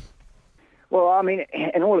Gatland? Well,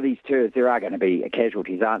 in all of these tours, there are going to be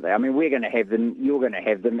casualties, aren't they? We're going to have them, you're going to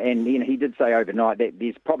have them, and he did say overnight that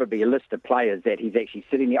there's probably a list of players that he's actually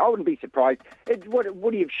sitting there. I wouldn't be surprised.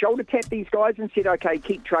 Would he have shoulder tapped these guys and said, okay,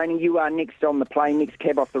 keep training, you are next on the plane, next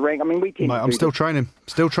cab off the rank? I'm still training.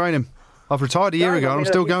 I've retired a year ago and I'm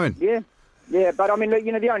still going. Yeah, but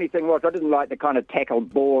the only thing was I didn't like the kind of tackle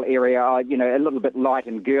ball area, a little bit light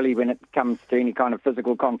and girly when it comes to any kind of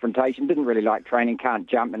physical confrontation. Didn't really like training, can't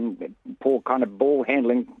jump, and poor kind of ball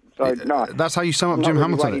handling. So, no. That's how you sum up Jim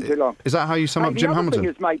Hamilton? Is that how you sum up Jim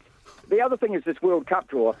Hamilton? The other thing is this World Cup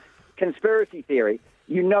draw, conspiracy theory.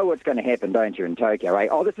 You know what's going to happen, don't you, in Tokyo, eh?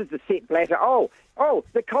 Oh, this is the set blatter. Oh,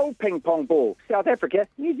 the cold ping pong ball, South Africa,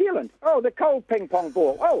 New Zealand. Oh, the cold ping pong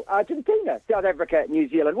ball. Oh, Argentina, South Africa, New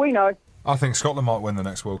Zealand. We know. I think Scotland might win the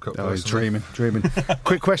next World Cup. Oh, he's dreaming.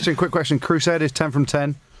 Quick question. Crusaders 10 from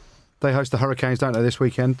 10. They host the Hurricanes, don't they, this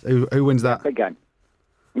weekend? Who wins that? Big game.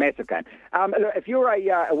 Massive game. Look, if you're a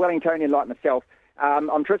Wellingtonian like myself,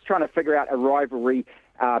 I'm just trying to figure out a rivalry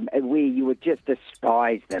where you would just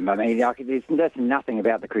despise them. There's nothing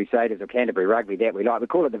about the Crusaders or Canterbury Rugby that we like. We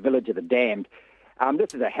call it the Village of the Damned.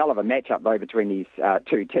 This is a hell of a matchup, though, between these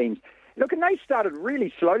two teams. Look, and they started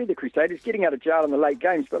really slowly, the Crusaders, getting out of jail in the late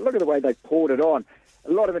games, but look at the way they poured it on.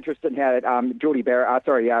 A lot of interest in how both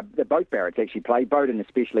Barretts actually played, Bowden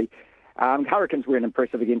especially. Hurricanes weren't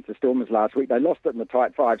impressive against the Stormers last week. They lost it in the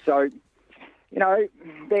tight five. So,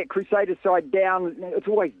 that Crusaders side down, it's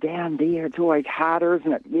always down there. It's always harder,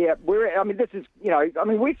 isn't it? Yeah, we're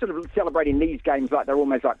sort of celebrating these games like they're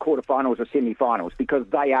almost like quarterfinals or semi-finals because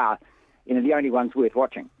they are, the only ones worth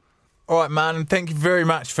watching. All right, Martin, thank you very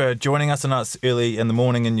much for joining us. I know it's early in the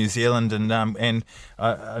morning in New Zealand, and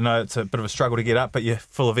I know it's a bit of a struggle to get up, but you're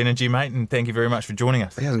full of energy, mate, and thank you very much for joining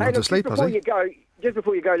us. He hasn't gone to sleep, has he? Just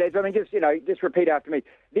before you go, lads, just repeat after me.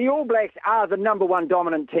 The All Blacks are the number one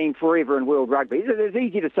dominant team forever in world rugby. It's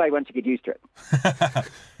easy to say once you get used to it.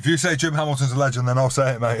 If you say Jim Hamilton's a legend, then I'll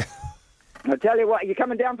say it, mate. I'll tell you what, are you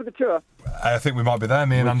coming down for the tour? I think we might be there,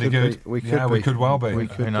 me and Andy Good. We could well be.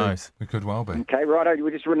 Who knows? We could well be. Okay, right. We're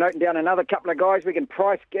just noting down another couple of guys. We can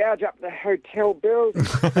price gouge up the hotel bills.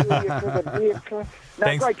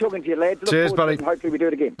 Great talking to you, lads. Cheers, buddy. Hopefully we do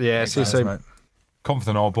it again. Yeah, see you soon. Mate.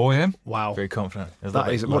 Confident old boy, him. Wow. Very confident.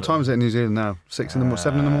 What time is it in New Zealand now? 7 in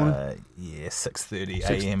the morning? 6:30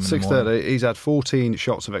 a.m. 6:30. He's had 14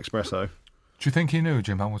 shots of espresso. Do you think he knew who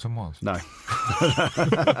Jim Hamilton was? No.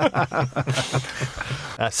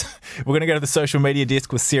 We're going to go to the social media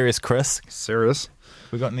desk with Serious Chris. Serious.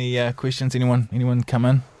 We got any questions? Anyone come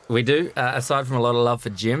in? We do. Aside from a lot of love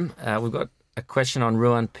for Jim, we've got a question on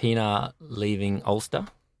Ruan Pienaar leaving Ulster.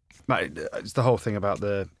 Mate, it's the whole thing about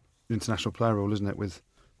the international player rule, isn't it, with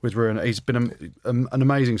Ruan? He's been an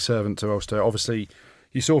amazing servant to Ulster. Obviously,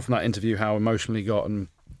 you saw from that interview how emotional he got and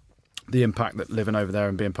the impact that living over there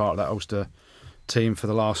and being part of that Ulster team for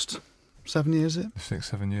the last 7 years, is it?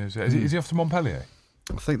 6-7 years. Is he off to Montpellier?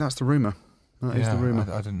 I think that's the rumour. That is the rumour.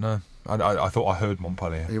 I didn't know. I thought I heard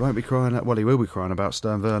Montpellier. He won't be crying. Well, he will be crying about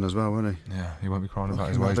Stern Verne as well, won't he? Yeah, he won't be crying about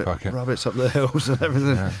his wage packet. Rabbits up the hills and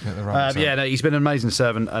everything. Yeah, get the rabbits up. No, he's been an amazing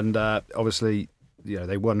servant, and obviously,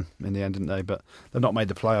 they won in the end, didn't they? But they've not made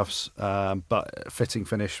the playoffs. But a fitting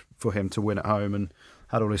finish for him to win at home, and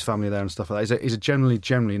had all his family there and stuff like that. He's a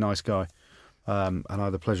generally nice guy, and I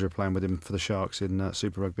had the pleasure of playing with him for the Sharks in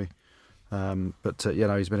Super Rugby. But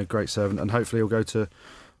he's been a great servant, and hopefully he'll go to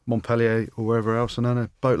Montpellier or wherever else and earn a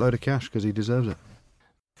boatload of cash because he deserves it.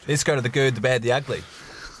 Let's go to the good, the bad, the ugly.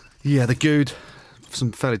 Yeah, the good.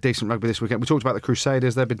 Some fairly decent rugby this weekend. We talked about the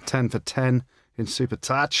Crusaders. They've been 10 for 10 in Super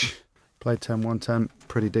Touch. Played 10-1-10.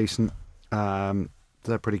 Pretty decent.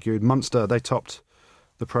 They're pretty good. Munster, they topped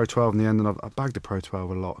the Pro 12 in the end, and I bagged the Pro 12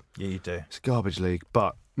 a lot. Yeah, you do. It's a garbage league,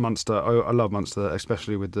 but Munster, I love Munster,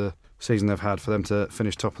 especially with the season they've had, for them to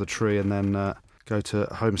finish top of the tree and then go to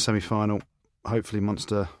home semi-final. Hopefully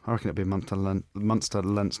Munster, I reckon it'll be a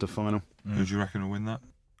Munster-Leinster final. Who do you reckon will win that?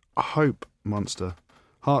 I hope Munster.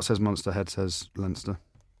 Heart says Munster, head says Leinster.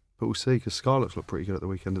 But we'll see, because Scarlets look pretty good at the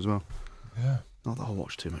weekend as well. Yeah. Not that I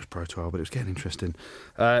watched too much Pro 12, but it was getting interesting.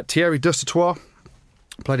 Thierry Dustatois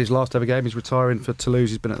played his last ever game. He's retiring for Toulouse.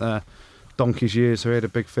 He's been at their donkey's years, so he had a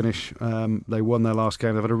big finish. They won their last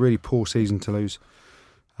game. They've had a really poor season, Toulouse.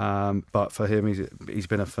 But for him, he's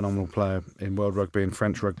been a phenomenal player in world rugby and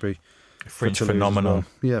French rugby. French phenomenon.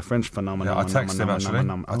 Well. Yeah, French phenomenon. Yeah, I texted him actually.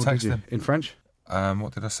 I texted him. In French?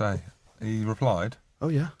 What did I say? He replied. Oh,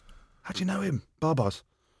 yeah. How'd you know him? Barbars?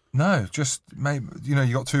 No, just, mate, you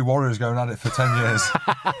got two Warriors going at it for 10 years.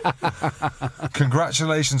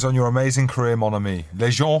 Congratulations on your amazing career, mon ami.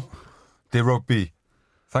 Les gens de rugby.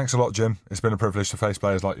 Thanks a lot, Jim. It's been a privilege to face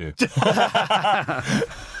players like you.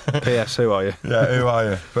 P.S. Who are you? Yeah, who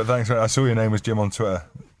are you? But thanks, mate. I saw your name was Jim on Twitter.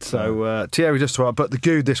 So, Thierry Dustatois. But the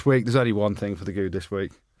Good this week, there's only one thing for the Good this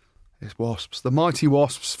week. It's Wasps. The mighty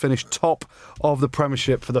Wasps finished top of the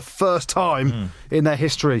Premiership for the first time in their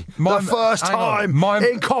history. The first time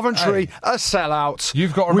in Coventry, a sellout.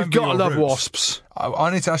 You've got to remember We've got to love Wasps. I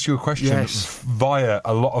need to ask you a question via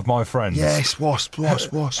a lot of my friends. Yes, Wasps.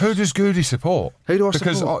 Who does Goody support? Who do I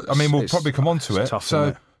support? Because, I mean, we'll probably come on to it. Tough,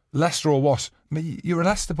 so, Leicester or Wasps? I mean, you're a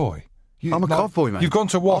Leicester boy. I'm a Cov boy, man. You've gone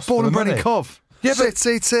to Wasps. I'm born and bred in Cov. Yeah, but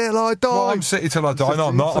City till I die. Well, I'm City till I die. No,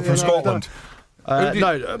 I'm not. I'm from Scotland.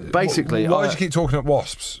 Basically... Why do you keep talking at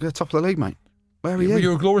Wasps? They're top of the league, mate. Where are you?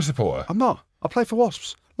 You're a Glory supporter. I'm not. I played for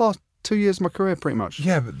Wasps. Last 2 years of my career, pretty much.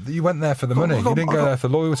 Yeah, but you went there for the money. You didn't go there for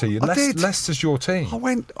loyalty. I did. Leicester's your team. I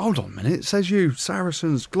went... Hold on a minute. It says you.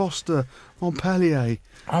 Saracens, Gloucester, Montpellier,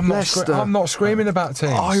 Leicester. I'm not screaming about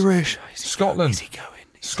teams. Irish. Scotland. Is he going?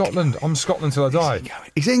 Scotland. I'm Scotland till I die.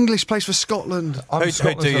 He's English, plays for Scotland. Who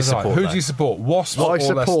do you support? Who do you support? Wasps or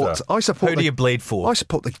Leicester? I support. Who do you bleed for? I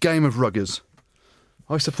support the game of ruggers.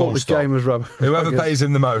 I support the game of rugby. Whoever pays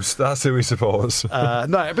him the most, that's who he supports.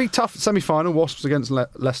 No, it'd be tough. Semi-final, Wasps against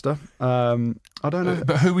Leicester. I don't know.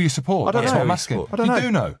 But who will you support? I don't know. That's what I'm asking. I don't know. You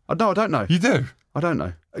do know? No, I don't know. You do? I don't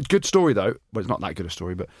know. A good story, though. Well, it's not that good a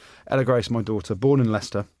story, but Ella Grace, my daughter, born in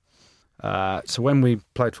Leicester. So when we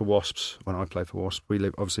played for Wasps, when I played for Wasps, we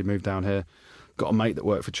obviously moved down here, got a mate that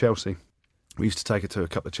worked for Chelsea. We used to take her to a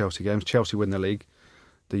couple of Chelsea games. Chelsea win the league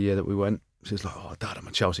the year that we went. She's like, oh, Dad, I'm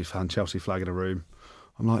a Chelsea fan, Chelsea flag in a room.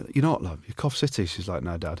 I'm like, you're not, love, you're Cov City. She's like,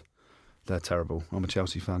 no, Dad, they're terrible. I'm a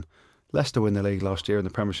Chelsea fan. Leicester win the league last year in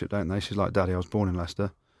the Premiership, don't they? She's like, Daddy, I was born in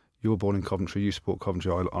Leicester. You were born in Coventry. You support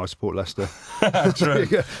Coventry. I support Leicester. True.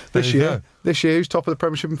 This year, who's top of the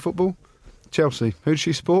Premiership in football? Chelsea. Who does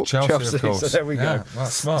she support? Chelsea, of course. So there we go.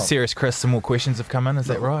 That's smart. Serious, Chris, some more questions have come in, is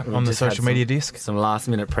that right? On the social media desk? Some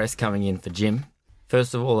last-minute press coming in for Jim.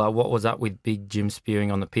 First of all, what was up with Big Jim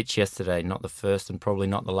spewing on the pitch yesterday? Not the first and probably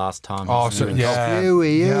not the last time. Oh, so, yeah.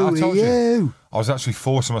 I told you. I was actually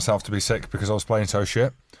forcing myself to be sick because I was playing so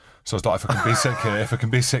shit. So I was like, if I can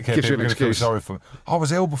be sick here, people are going to feel sorry for me. I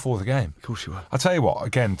was ill before the game. Of course you were. I'll tell you what,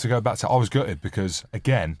 again, to go back to, I was gutted because,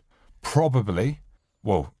 again,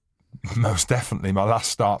 most definitely my last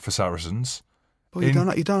start for Saracens. Well, you don't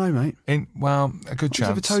know, mate. A good chance. Who's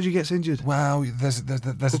ever told you gets injured? Well, there's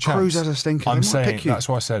a chance. Cruz has a stinker. I'm saying, that's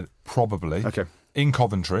why I said probably. Okay. In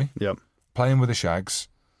Coventry, yep. Playing with the Shags,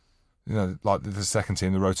 like the second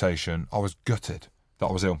team, the rotation, I was gutted that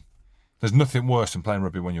I was ill. There's nothing worse than playing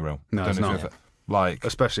rugby when you're ill. No, it's not.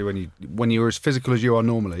 Especially when you're as physical as you are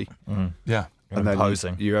normally. Mm-hmm. Yeah. And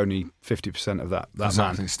then you're only 50% of that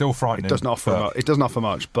exactly. man. It's still frightening. It doesn't offer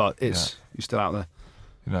much, but you're still out there.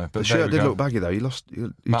 But the shirt did look baggy though. You lost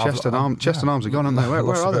your chest and arms are gone, aren't they? Where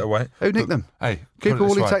are they? Who nicked them? Hey, Cooper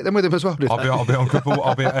Woolley take them with him as well. I'll be on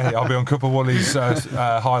Cooper Woolley's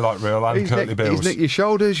highlight reel and Curtly Bill's. He's nicked your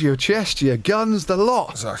shoulders, your chest, your guns, the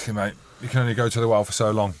lot. Exactly, mate. You can only go to the well for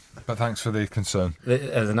so long. But thanks for the concern.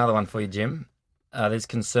 There's another one for you, Jim. There's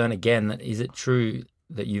concern again that is it true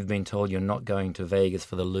that you've been told you're not going to Vegas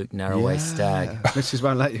for the Luke Narroway stag? Mrs.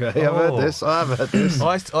 won't let you. I've heard this. I have heard this.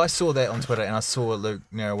 I saw that on Twitter and I saw Luke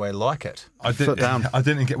Narroway like it. I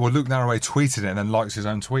didn't get. Well, Luke Narroway tweeted it and then likes his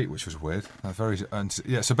own tweet, which was weird.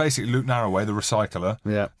 So basically, Luke Narroway, the recycler,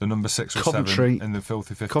 the number 6 or Coventry, 7 in the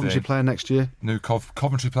filthy 15. Coventry player next year. New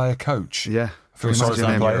Coventry player coach. Yeah.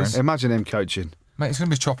 Imagine him coaching. Mate, he's going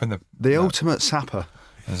to be chopping the ultimate sapper.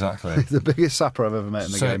 Exactly. The biggest sapper I've ever met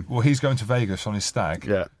in the game. Well, he's going to Vegas on his stag.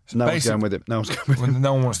 Yeah. No one's going with him.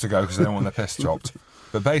 No one wants to go because they don't want their piss chopped.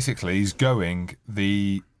 But basically, he's going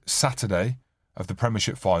the Saturday of the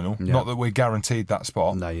Premiership final. Yeah. Not that we're guaranteed that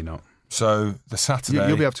spot. No, you're not. So the Saturday...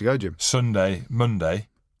 You'll be able to go, Jim. Sunday, Monday.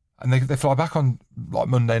 And they fly back on like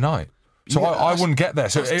Monday night. So I wouldn't get there.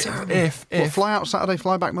 So if fly out Saturday,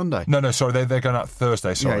 fly back Monday. No, sorry, they're going out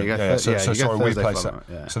Thursday. Sorry, So we play.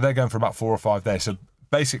 So they're going for about 4 or 5 days. So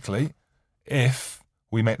basically, if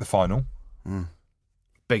we make the final,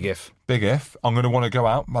 big if, I'm going to want to go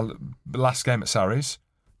out. My last game at Sarries,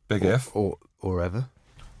 or ever.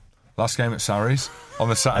 Last game at Sarries on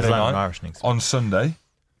the Saturday night. On Sunday.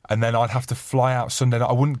 And then I'd have to fly out Sunday night.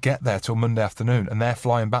 I wouldn't get there till Monday afternoon, and they're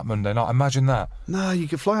flying back Monday night. Imagine that. No, you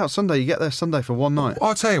could fly out Sunday. You get there Sunday for one night.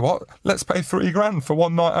 I'll tell you what. Let's pay $3,000 for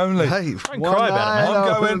one night only. Hey, don't cry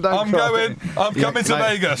about it, man. I'm coming to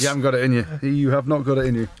Vegas. You haven't got it in you. You have not got it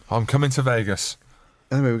in you. I'm coming to Vegas.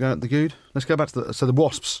 Anyway, we're going to the Good. Let's go back to the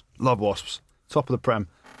Wasps. Love Wasps. Top of the Prem.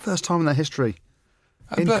 First time in their history.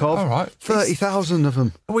 In Cov. All right. 30,000 of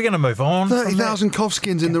them. Are we going to move on? 30,000 Cov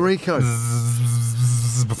skins in the Rico.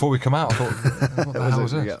 Before we come out, I thought, what the hell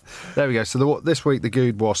was this? There we go. So this week, the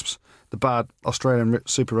Good Wasps, the bad Australian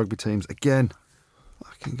Super Rugby teams, again,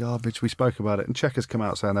 fucking garbage. We spoke about it. And Checkers come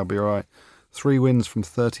out saying they'll be all right. 3 wins from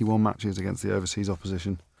 31 matches against the overseas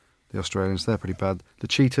opposition. The Australians, they're pretty bad. The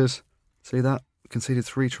Cheetahs, see that? Conceded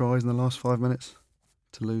 3 tries in the last 5 minutes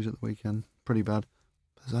to lose at the weekend. Pretty bad.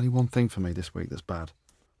 There's only one thing for me this week that's bad.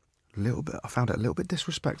 I found it a little bit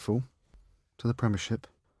disrespectful to the Premiership.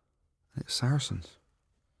 It's Saracens.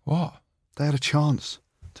 What? They had a chance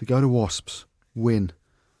to go to Wasps, win,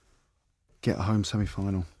 get a home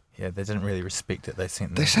semi-final. Yeah, they didn't really respect it. They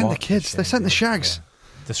sent the kids. They sent the shags.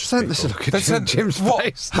 Yeah. Sent this look at Jim's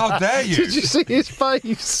face. How dare you? Did you see his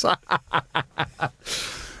face?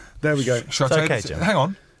 There we go. Hang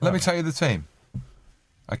on. Let me tell you the team.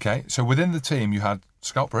 Okay, so within the team you had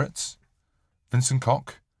Scott Brits, Vincent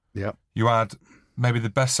Koch. Yep. You had maybe the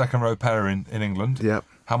best second row pair in England. Yep.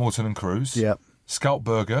 Hamilton and Cruz. Yep. Scout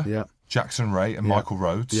Berger. Yep. Jackson Ray and Michael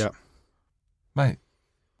Rhodes. Yep. Mate,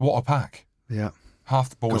 what a pack. Yeah. Half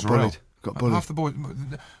the boys got were bullied. ill. Got bullied. Half the boys.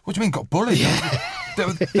 What do you mean got bullied? Yeah.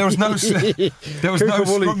 There was no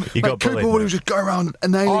scrum. Cooper Woolley was just going around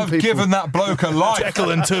and nailing people. I've given that bloke a life.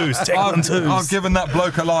 Jekyll and twos. I've given that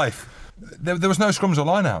bloke a life. There was no scrums or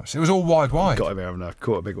lineouts. It was all wide. Got to be having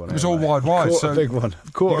caught a big one. It was all wide. Caught a big one.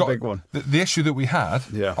 Caught a big one. The issue that we had,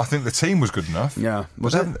 I think the team was good enough. Yeah.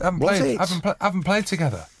 Haven't played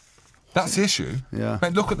together. That's the issue. Yeah.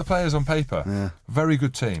 Mate, look at the players on paper. Yeah. Very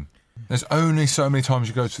good team. There's only so many times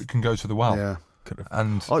you can go to the well. Yeah.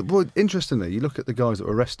 And interestingly, you look at the guys that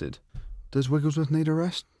were arrested. Does Wigglesworth need a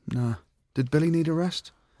rest? No. Did Billy need a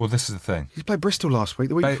rest? Well, this is the thing. He played Bristol last week.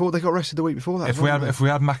 The week before, they got arrested the week before that. If we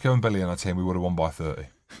had Mako and Billy on our team, we would have won by 30.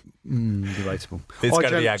 Debatable. It's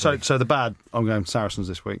going to be ugly. So the bad, I'm going Saracens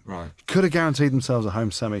this week. Right. Could have guguaranteed themselves a home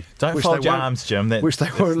semi. Don't fold your arms, Jim. Which they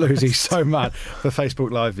won't lose. He's so mad. For Facebook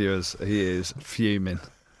Live viewers, he is fuming.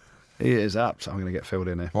 He is apt. I'm going to get filled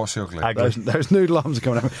in here. What's the ugly? Those noodle arms are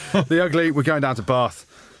coming out. The ugly, we're going down to Bath.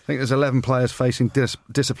 I think there's 11 players facing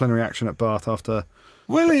disciplinary action at Bath after...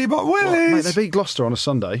 Willie! Mate, they beat Gloucester on a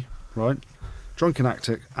Sunday, right? Drunken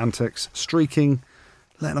antics, streaking,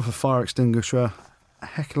 letting off a fire extinguisher,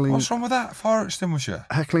 heckling... What's wrong with that fire extinguisher?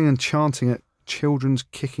 Heckling and chanting at children's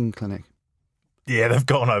kicking clinic. Yeah, they've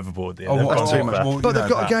gone overboard there. That's too much. But they've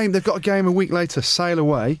got a game. They've got a game a week later. Sail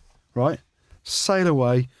away, right? Sail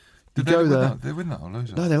away. Did they win that or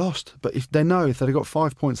lose it? No, they lost. But if they'd got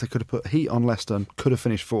 5 points, they could have put heat on Leicester and could have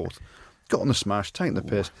finished 4th. Got on the smash, taken the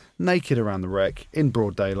piss, naked around the wreck, in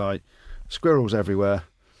broad daylight, squirrels everywhere.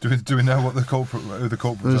 Do we know who the culprits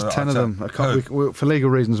are? There's 10 of them. For legal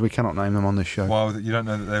reasons, we cannot name them on this show. Well, you don't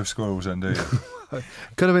know that they were squirrels then, do you?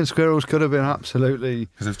 Could have been squirrels, could have been absolutely...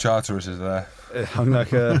 Because if Charteris is there. Hung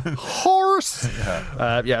like a horse!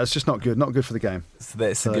 It's just not good. Not good for the game. So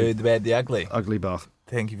that's the good, the bad, the ugly. Ugly Bath.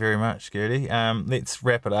 Thank you very much, Gertie. Let's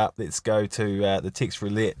wrap it up. Let's go to the text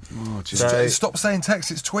roulette. Stop saying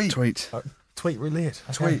text, it's tweet. Tweet roulette.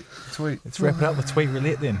 Okay. Tweet. Let's wrap it up with tweet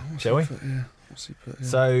roulette then, shall we? What's he put? Yeah.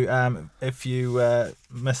 So, if you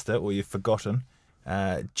missed it or you've forgotten,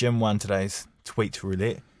 Jim won today's tweet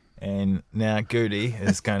roulette, and now Goody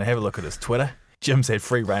is going to have a look at his Twitter. Jim's had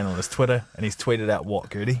free reign on his Twitter, and he's tweeted out what,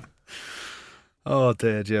 Goody? Oh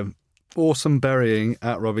dear, Jim. Awesome burying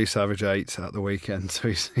at Robbie Savage 8 at the weekend. So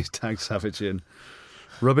he's tagged Savage in.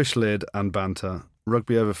 Rubbish lid and banter.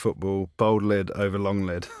 Rugby over football. Bold lid over long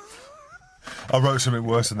lid. I wrote something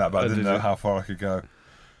worse than that, but I didn't know how far I could go.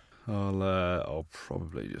 I'll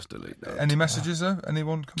probably just delete that. Any messages though?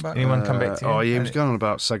 Anyone come back? Anyone come back to you? Oh, yeah, he was going on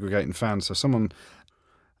about segregating fans. So someone,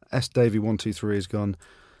 S Davey 123 has gone,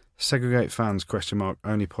 segregate fans, ?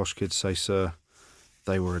 Only posh kids say sir.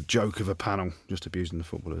 They were a joke of a panel, just abusing the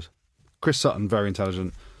footballers. Chris Sutton, very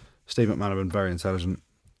intelligent. Steve McManaman, very intelligent.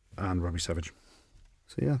 And Robbie Savage.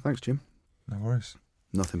 So yeah, thanks, Jim. No worries.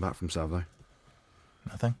 Nothing back from Sav though.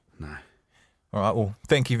 Nothing? No. All right, well,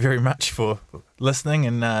 thank you very much for listening,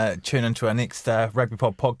 and tune into our next Rugby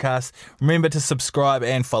Pod podcast. Remember to subscribe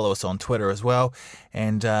and follow us on Twitter as well,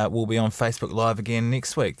 and we'll be on Facebook Live again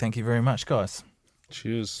next week. Thank you very much, guys.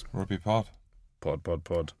 Cheers. Rugby Pod. Pod.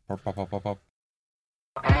 Pod.